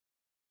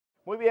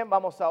Muy bien,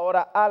 vamos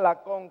ahora a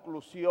la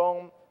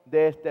conclusión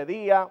de este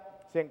día.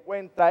 Se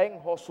encuentra en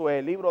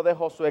Josué, libro de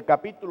Josué,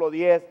 capítulo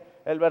 10,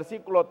 el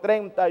versículo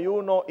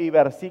 31 y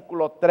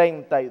versículo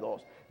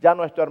 32. Ya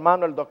nuestro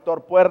hermano, el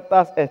doctor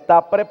Puertas,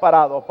 está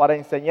preparado para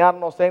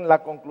enseñarnos en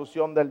la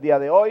conclusión del día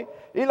de hoy.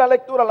 Y la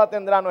lectura la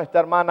tendrá nuestra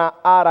hermana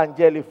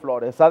Arangeli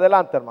Flores.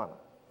 Adelante, hermana.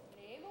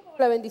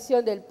 La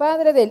bendición del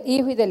Padre, del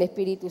Hijo y del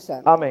Espíritu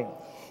Santo. Amén.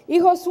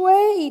 Y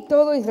Josué y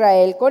todo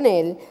Israel con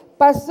él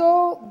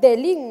pasó de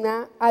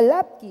Libna a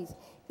Laquis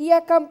y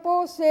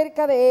acampó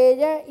cerca de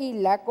ella y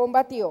la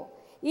combatió.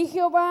 Y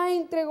Jehová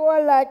entregó a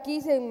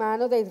Laquis en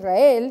manos de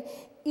Israel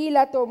y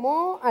la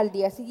tomó al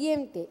día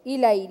siguiente y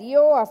la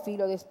hirió a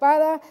filo de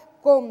espada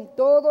con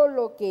todo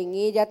lo que en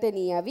ella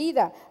tenía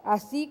vida,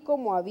 así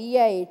como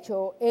había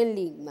hecho en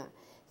Libna.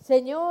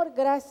 Señor,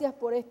 gracias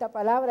por esta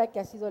palabra que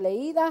ha sido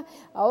leída.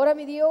 Ahora,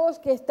 mi Dios,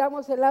 que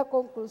estamos en la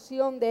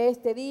conclusión de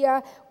este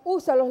día,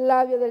 usa los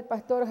labios del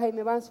pastor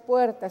Jaime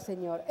Puertas,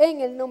 Señor. En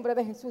el nombre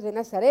de Jesús de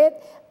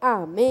Nazaret,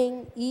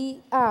 amén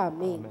y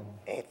amén.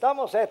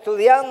 Estamos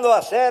estudiando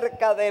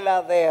acerca de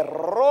la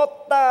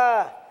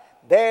derrota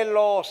de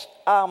los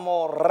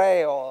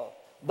amorreos.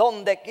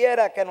 Donde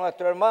quiera que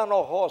nuestro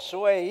hermano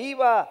Josué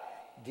iba,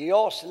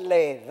 Dios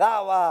le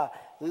daba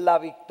la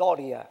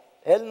victoria.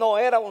 Él no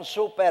era un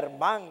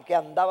Superman que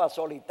andaba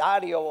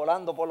solitario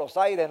volando por los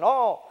aires,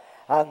 no,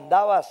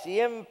 andaba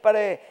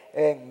siempre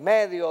en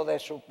medio de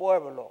su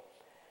pueblo.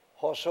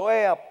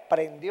 Josué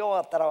aprendió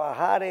a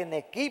trabajar en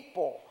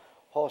equipo.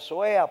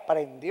 Josué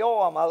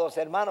aprendió, amados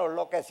hermanos,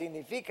 lo que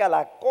significa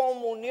la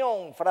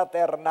comunión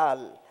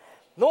fraternal.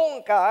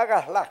 Nunca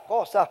hagas las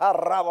cosas a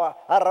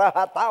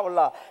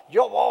rajatabla.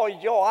 Yo voy,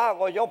 yo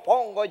hago, yo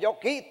pongo, yo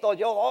quito,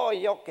 yo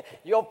doy,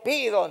 yo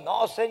pido.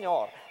 No,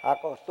 Señor.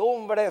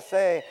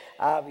 Acostúmbrese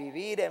a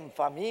vivir en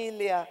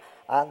familia,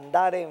 a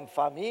andar en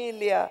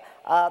familia,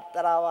 a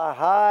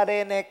trabajar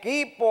en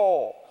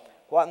equipo.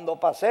 Cuando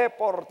pasé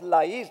por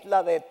la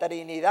isla de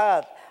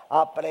Trinidad,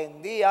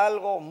 aprendí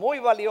algo muy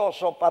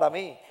valioso para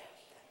mí.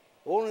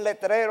 Un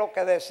letrero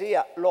que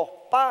decía, los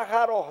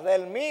pájaros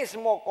del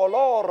mismo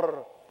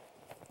color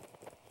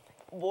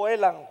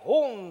vuelan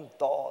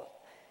juntos.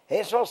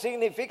 Eso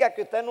significa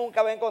que usted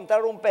nunca va a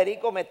encontrar un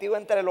perico metido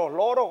entre los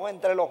loros o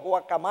entre los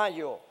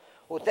guacamayos.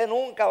 Usted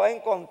nunca va a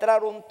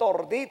encontrar un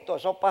tordito,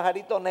 esos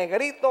pajaritos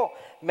negritos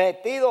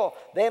metidos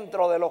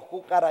dentro de los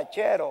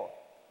cucaracheros.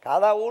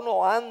 Cada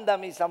uno anda,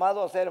 mis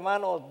amados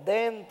hermanos,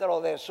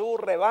 dentro de su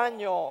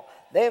rebaño,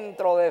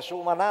 dentro de su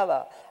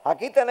manada.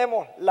 Aquí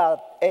tenemos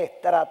la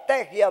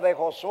estrategia de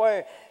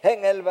Josué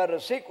en el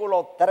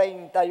versículo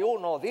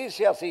 31.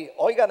 Dice así,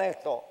 oigan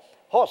esto.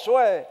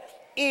 Josué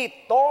y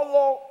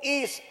todo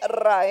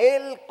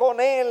Israel con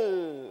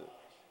él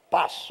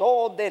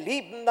pasó de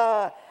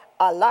Libna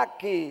a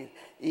Laquis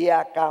y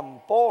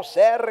acampó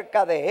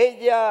cerca de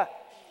ella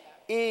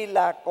y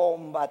la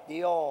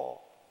combatió.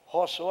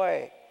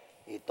 Josué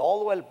y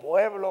todo el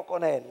pueblo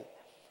con él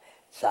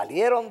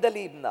salieron de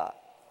Libna,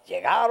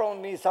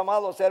 llegaron, mis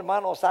amados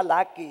hermanos, a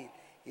Laquis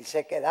y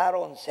se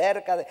quedaron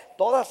cerca de...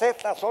 Todas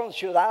estas son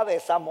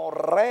ciudades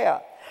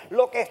amorreas.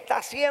 Lo que está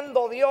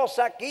haciendo Dios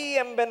aquí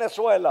en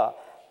Venezuela,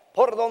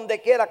 por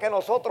donde quiera que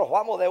nosotros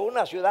vamos de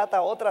una ciudad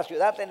a otra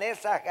ciudad, en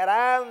esas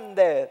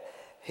grandes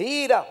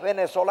giras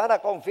venezolanas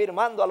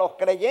confirmando a los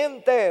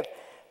creyentes,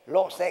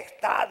 los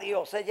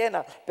estadios se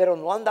llenan, pero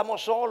no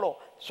andamos solos,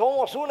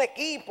 somos un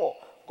equipo.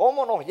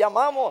 ¿Cómo nos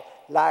llamamos?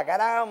 La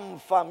gran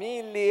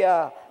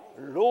familia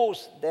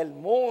Luz del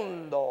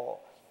mundo.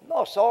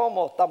 No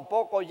somos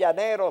tampoco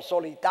llaneros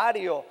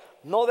solitarios.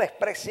 No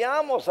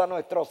despreciamos a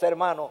nuestros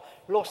hermanos,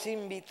 los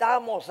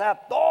invitamos a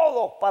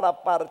todos para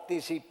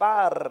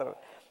participar.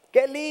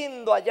 Qué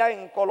lindo allá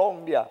en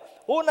Colombia,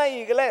 una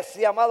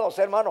iglesia, amados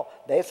hermanos,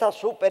 de esa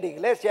super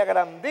iglesia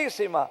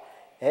grandísima.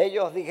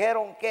 Ellos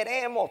dijeron,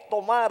 queremos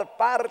tomar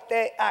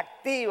parte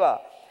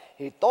activa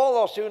y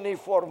todos se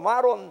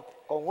uniformaron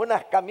con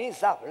unas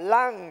camisas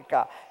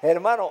blancas.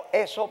 Hermano,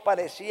 eso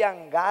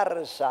parecían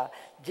garza.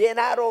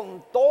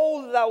 Llenaron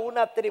toda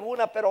una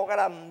tribuna, pero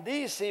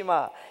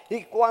grandísima.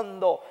 Y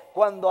cuando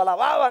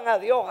alababan a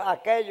Dios,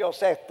 aquello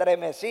se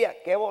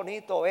estremecía. Qué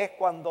bonito es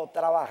cuando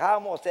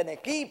trabajamos en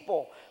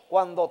equipo,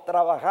 cuando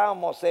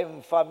trabajamos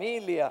en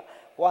familia,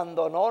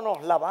 cuando no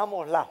nos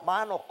lavamos las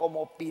manos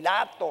como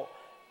Pilato,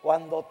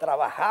 cuando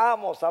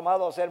trabajamos,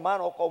 amados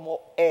hermanos, como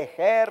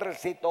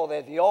ejército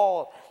de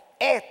Dios.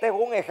 Este es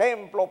un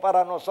ejemplo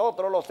para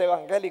nosotros los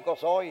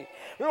evangélicos hoy.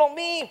 Lo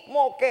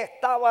mismo que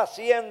estaba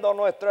haciendo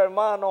nuestro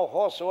hermano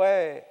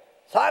Josué.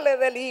 Sale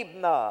de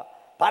Libna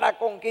para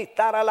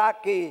conquistar a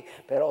Laquis,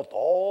 pero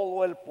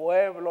todo el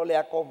pueblo le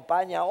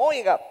acompaña.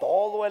 Oiga,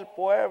 todo el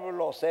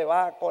pueblo se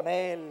va con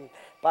él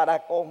para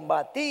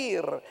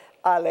combatir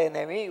al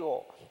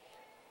enemigo.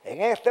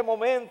 En este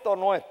momento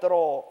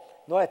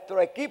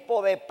nuestro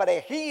equipo de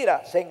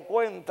pregira se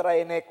encuentra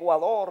en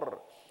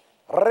Ecuador.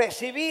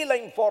 Recibí la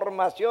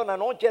información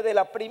anoche de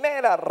la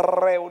primera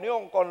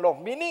reunión con los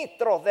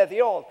ministros de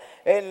Dios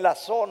en la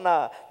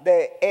zona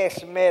de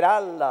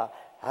Esmeralda.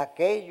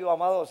 Aquello,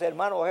 amados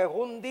hermanos, es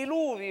un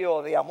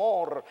diluvio de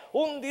amor,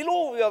 un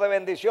diluvio de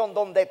bendición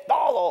donde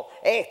todos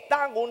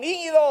están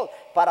unidos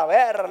para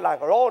ver la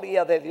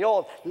gloria de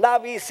Dios, la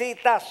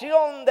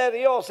visitación de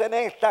Dios en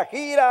esta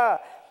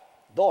gira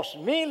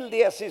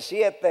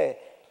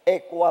 2017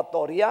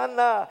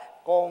 ecuatoriana,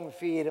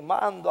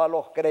 confirmando a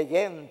los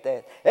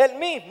creyentes. El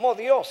mismo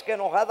Dios que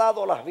nos ha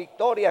dado las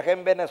victorias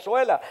en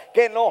Venezuela,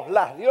 que nos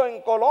las dio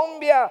en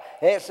Colombia,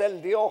 es el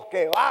Dios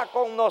que va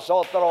con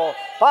nosotros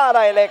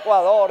para el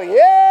Ecuador. Me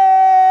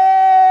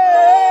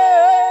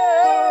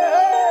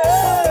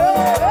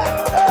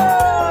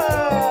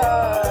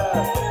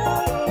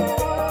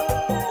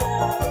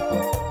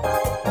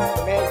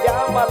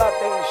llama la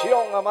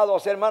atención,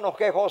 amados hermanos,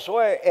 que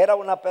Josué era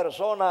una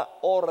persona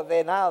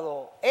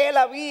ordenado. Él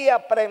había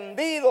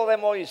aprendido de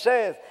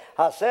Moisés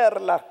a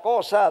hacer las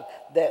cosas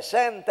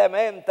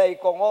decentemente y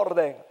con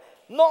orden.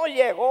 No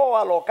llegó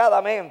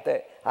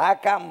alocadamente,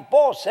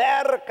 acampó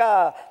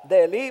cerca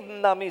de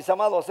Libna, mis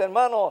amados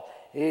hermanos,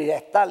 y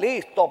está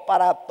listo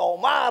para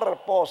tomar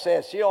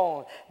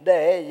posesión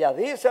de ella.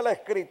 Dice la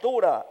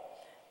Escritura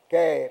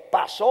que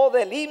pasó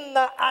de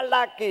Libna a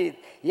Laquis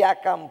y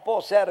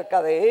acampó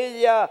cerca de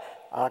ella.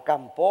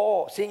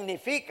 Acampó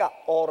significa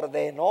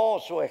ordenó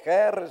su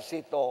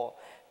ejército,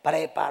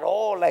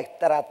 preparó la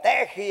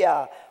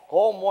estrategia,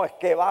 cómo es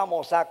que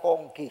vamos a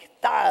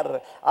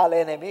conquistar al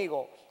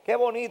enemigo. Qué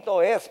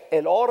bonito es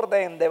el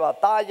orden de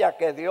batalla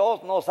que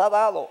Dios nos ha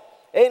dado.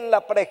 En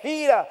la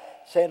pregira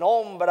se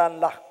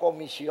nombran las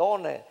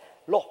comisiones.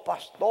 Los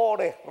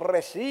pastores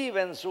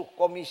reciben sus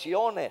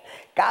comisiones,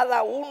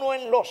 cada uno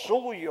en lo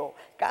suyo,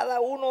 cada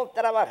uno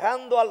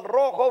trabajando al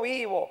rojo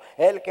vivo.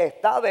 El que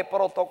está de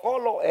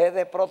protocolo es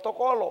de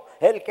protocolo.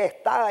 El que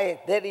está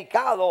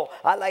dedicado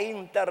a la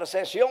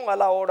intercesión, a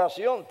la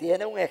oración,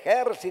 tiene un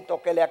ejército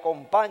que le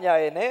acompaña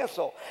en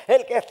eso.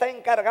 El que está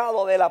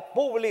encargado de la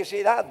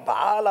publicidad,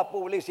 va a la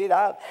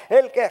publicidad.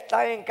 El que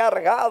está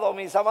encargado,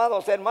 mis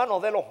amados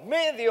hermanos, de los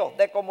medios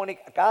de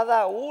comunicación,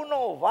 cada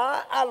uno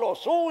va a lo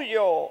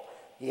suyo.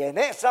 Y en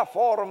esa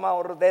forma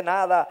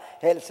ordenada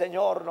el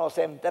Señor nos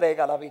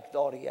entrega la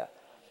victoria.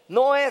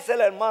 No es el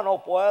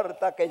hermano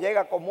Puerta que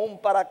llega como un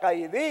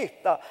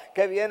paracaidista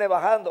que viene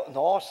bajando.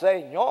 No,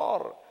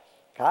 Señor,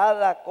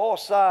 cada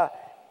cosa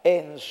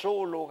en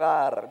su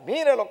lugar.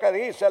 Mire lo que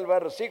dice el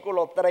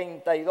versículo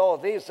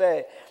 32.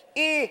 Dice,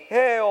 y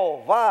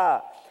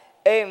Jehová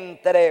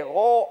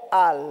entregó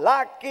a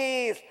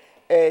Laquis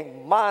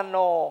en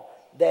mano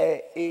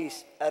de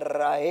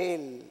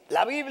Israel.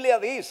 La Biblia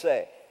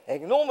dice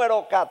en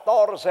número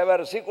 14,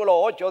 versículo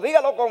 8,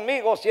 dígalo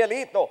conmigo,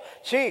 cielito,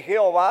 si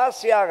Jehová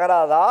se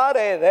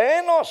agradare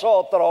de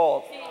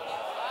nosotros,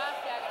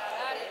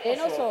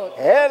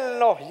 Él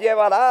nos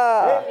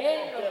llevará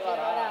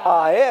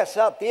a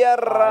esa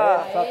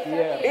tierra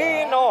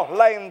y nos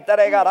la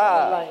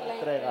entregará.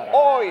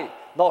 Hoy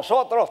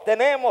nosotros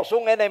tenemos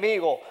un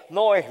enemigo,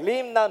 no es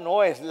Libna,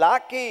 no es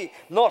Laquis,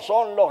 no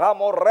son los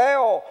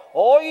amorreos.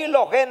 Hoy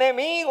los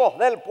enemigos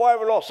del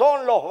pueblo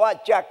son los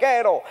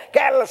bachaqueros.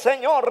 Que el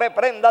Señor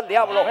reprenda al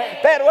diablo. Amén.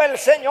 Pero el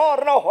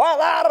Señor nos va a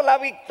dar la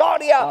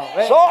victoria.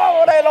 Amén.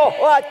 Sobre los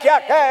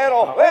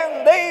bachaqueros.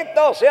 Amén.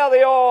 Bendito sea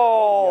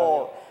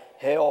Dios.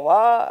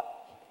 Jehová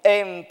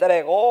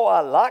entregó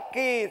a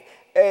Laquis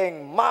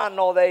en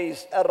mano de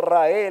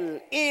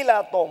Israel y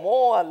la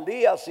tomó al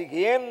día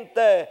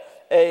siguiente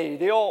e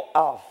hirió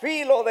a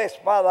filo de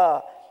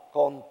espada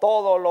con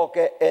todo lo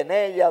que en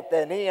ella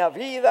tenía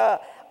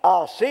vida,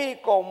 así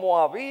como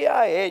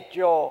había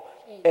hecho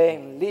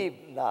en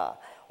Libna.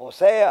 O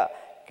sea,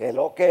 que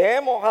lo que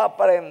hemos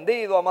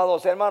aprendido,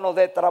 amados hermanos,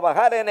 de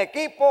trabajar en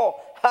equipo,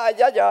 ay,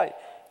 ay, ay,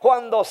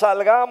 cuando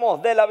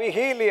salgamos de la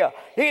vigilia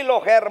y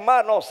los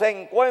hermanos se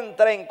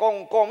encuentren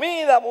con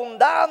comida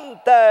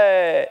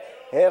abundante,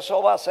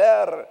 eso va a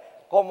ser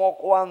como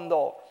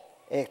cuando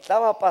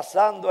estaba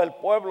pasando el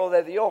pueblo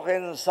de Dios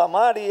en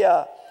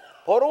Samaria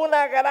por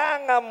una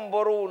gran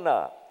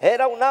hambruna.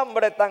 Era un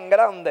hambre tan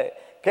grande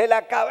que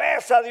la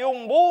cabeza de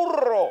un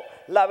burro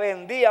la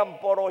vendían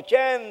por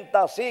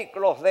 80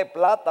 siclos de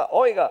plata.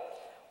 Oiga,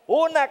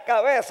 una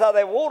cabeza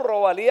de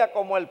burro valía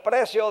como el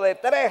precio de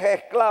 3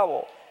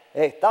 esclavos.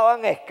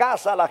 Estaban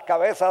escasas las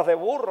cabezas de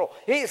burro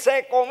y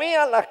se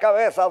comían las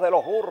cabezas de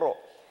los burros.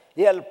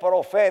 Y el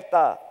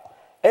profeta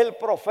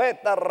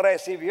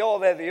recibió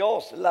de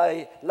Dios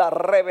la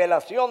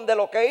revelación de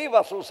lo que iba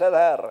a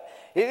suceder.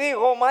 Y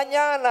dijo,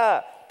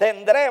 mañana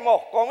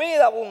tendremos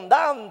comida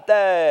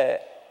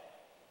abundante.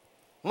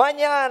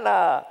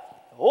 Mañana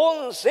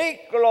un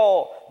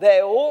ciclo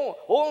de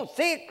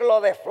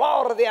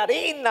flor de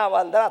harina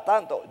valdrá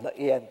tanto.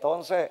 Y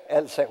entonces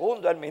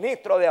el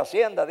ministro de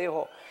Hacienda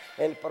dijo,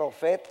 el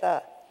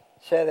profeta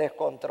se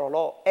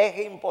descontroló. Es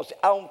imposible.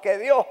 Aunque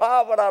Dios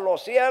abra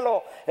los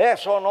cielos,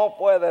 eso no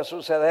puede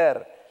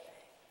suceder.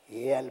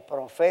 Y el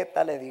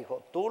profeta le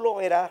dijo, tú lo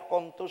verás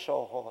con tus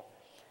ojos,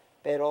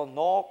 pero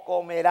no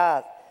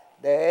comerás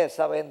de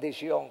esa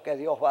bendición que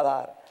Dios va a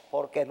dar,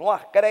 porque no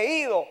has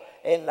creído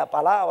en la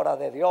palabra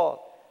de Dios.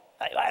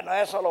 Ay, bueno,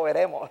 eso lo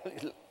veremos.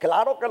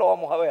 Claro que lo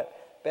vamos a ver.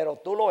 pero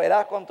tú lo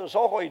verás con tus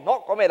ojos y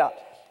no comerás.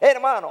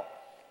 Hermano,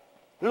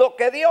 lo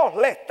que Dios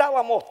le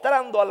estaba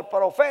mostrando al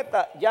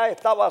profeta ya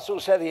estaba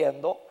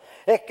sucediendo.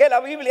 Es que la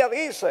Biblia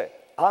dice,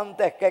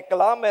 antes que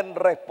clamen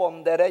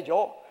responderé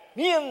yo,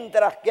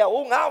 mientras que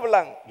aún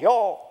hablan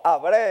yo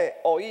habré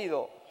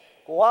oído.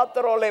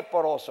 4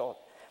 leprosos,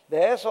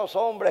 de esos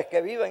hombres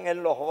que viven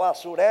en los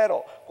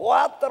basureros,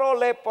 4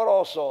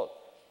 leprosos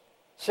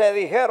se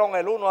dijeron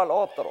el uno al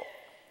otro: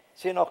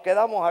 si nos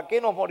quedamos aquí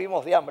nos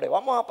morimos de hambre,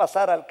 vamos a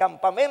pasar al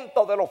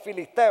campamento de los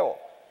filisteos,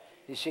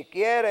 y si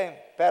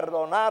quieren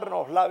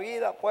perdonarnos la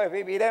vida, pues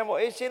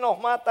viviremos, y si nos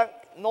matan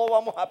no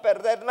vamos a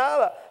perder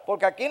nada,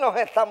 porque aquí nos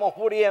estamos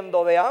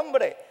muriendo de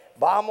hambre,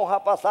 vamos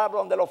a pasar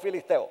donde los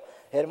filisteos.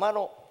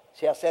 Hermano,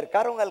 se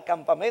acercaron al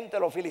campamento de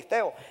los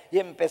filisteos y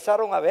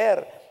empezaron a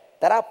ver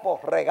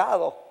trapos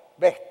regados,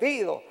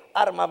 vestidos,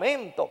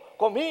 armamento,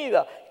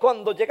 comida.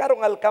 Cuando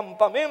llegaron al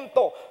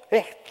campamento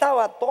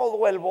estaba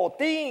todo el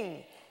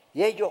botín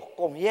y ellos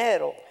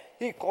comieron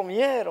y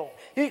comieron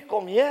y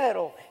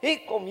comieron y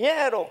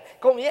comieron,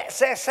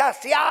 se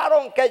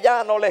saciaron que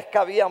ya no les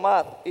cabía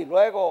más, y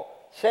luego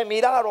se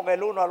miraron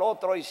el uno al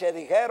otro y se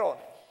dijeron: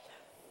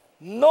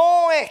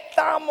 no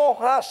estamos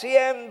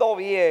haciendo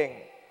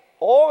bien,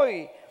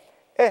 hoy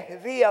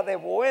es día de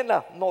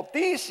buenas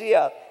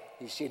noticias,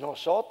 y si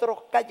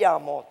nosotros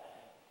callamos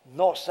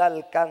nos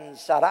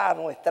alcanzará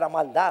nuestra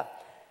maldad.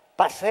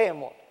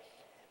 Pasemos,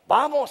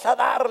 vamos a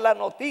dar la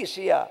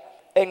noticia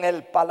en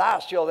el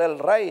palacio del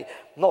rey.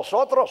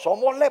 Nosotros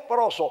somos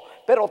leprosos,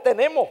 pero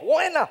tenemos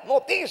buenas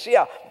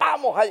noticias.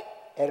 Vamos allá.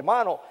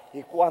 Hermano,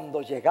 y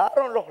cuando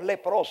llegaron los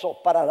leprosos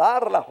para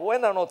dar las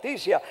buenas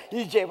noticias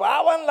y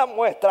llevaban la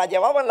muestra,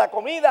 llevaban la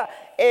comida,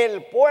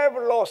 el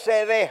pueblo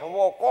se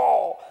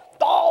desbocó.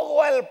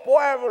 Todo el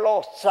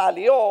pueblo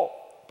salió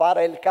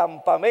para el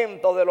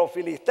campamento de los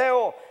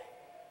filisteos,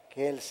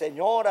 que el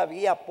Señor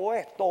había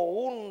puesto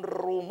un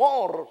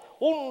rumor,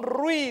 un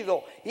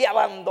ruido, y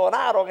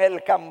abandonaron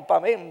el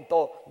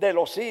campamento de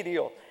los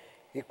sirios.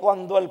 Y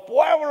cuando el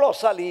pueblo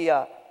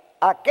salía,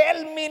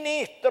 aquel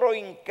ministro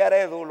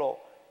incrédulo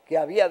que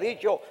había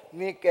dicho: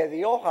 ni que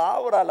Dios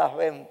abra las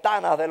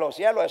ventanas de los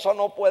cielos, eso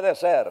no puede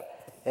ser,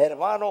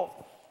 hermano,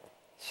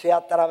 se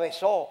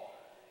atravesó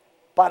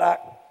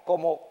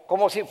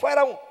como si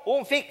fuera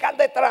un fiscal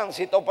de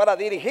tránsito para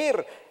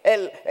dirigir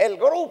el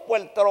grupo,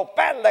 el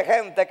tropel de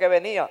gente que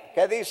venía.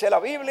 ¿Qué dice la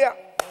Biblia?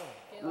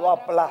 Lo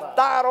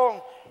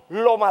aplastaron,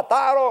 lo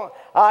mataron,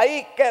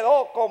 ahí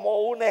quedó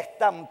como una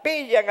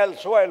estampilla en el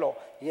suelo.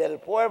 Y el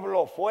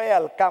pueblo fue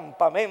al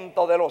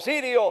campamento de los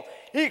sirios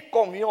y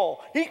comió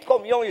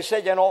y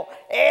se llenó.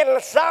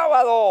 El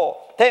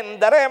sábado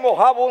tendremos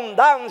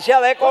abundancia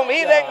de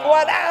comida en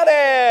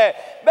Guanare.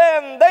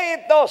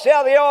 Bendito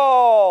sea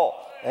Dios.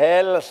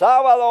 El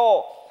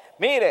sábado,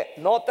 mire,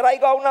 no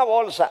traiga una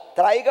bolsa,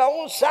 traiga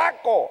un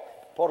saco.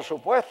 Por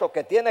supuesto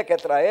que tiene que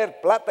traer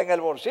plata en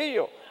el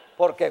bolsillo,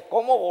 porque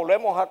 ¿cómo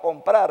volvemos a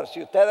comprar?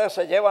 Si ustedes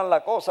se llevan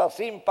la cosa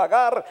sin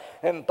pagar,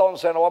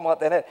 entonces no vamos a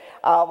tener.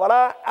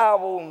 Habrá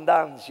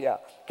abundancia.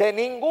 Que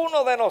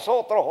ninguno de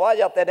nosotros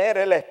vaya a tener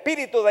el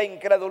espíritu de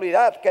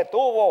incredulidad que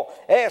tuvo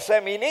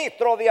ese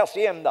ministro de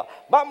Hacienda.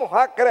 Vamos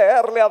a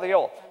creerle a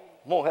Dios.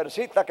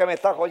 Mujercita que me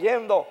estás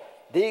oyendo,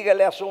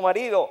 dígale a su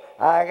marido: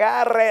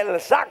 agarre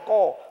el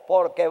saco,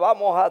 porque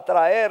vamos a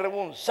traer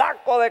un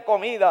saco de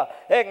comida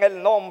en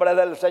el nombre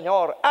del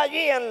Señor.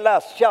 Allí en la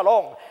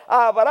Shalom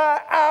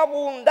habrá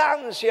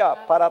abundancia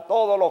para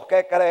todos los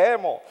que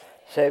creemos.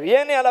 Se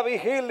viene a la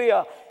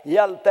vigilia y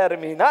al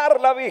terminar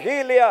la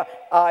vigilia,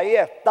 ahí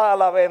está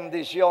la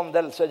bendición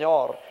del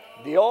Señor.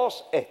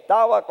 Dios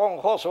estaba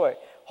con Josué.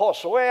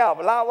 Josué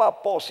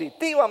hablaba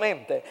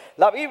positivamente.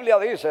 La Biblia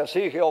dice: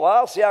 si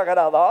Jehová se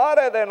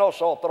agradare de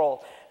nosotros,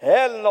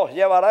 Él nos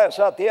llevará a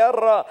esa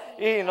tierra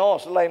y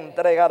nos la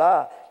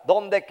entregará.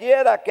 Donde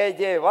quiera que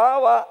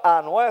llevaba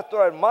a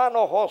nuestro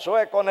hermano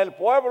Josué con el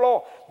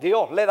pueblo,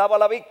 Dios le daba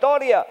la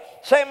victoria.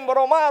 Se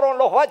embromaron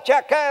los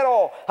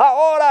bachaqueros.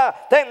 Ahora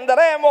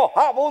tendremos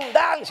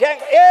abundancia.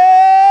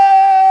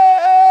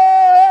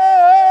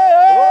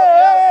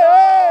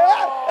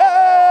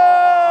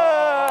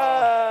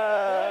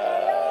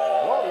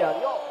 Gloria a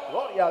Dios,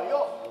 gloria a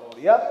Dios,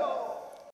 gloria a Dios.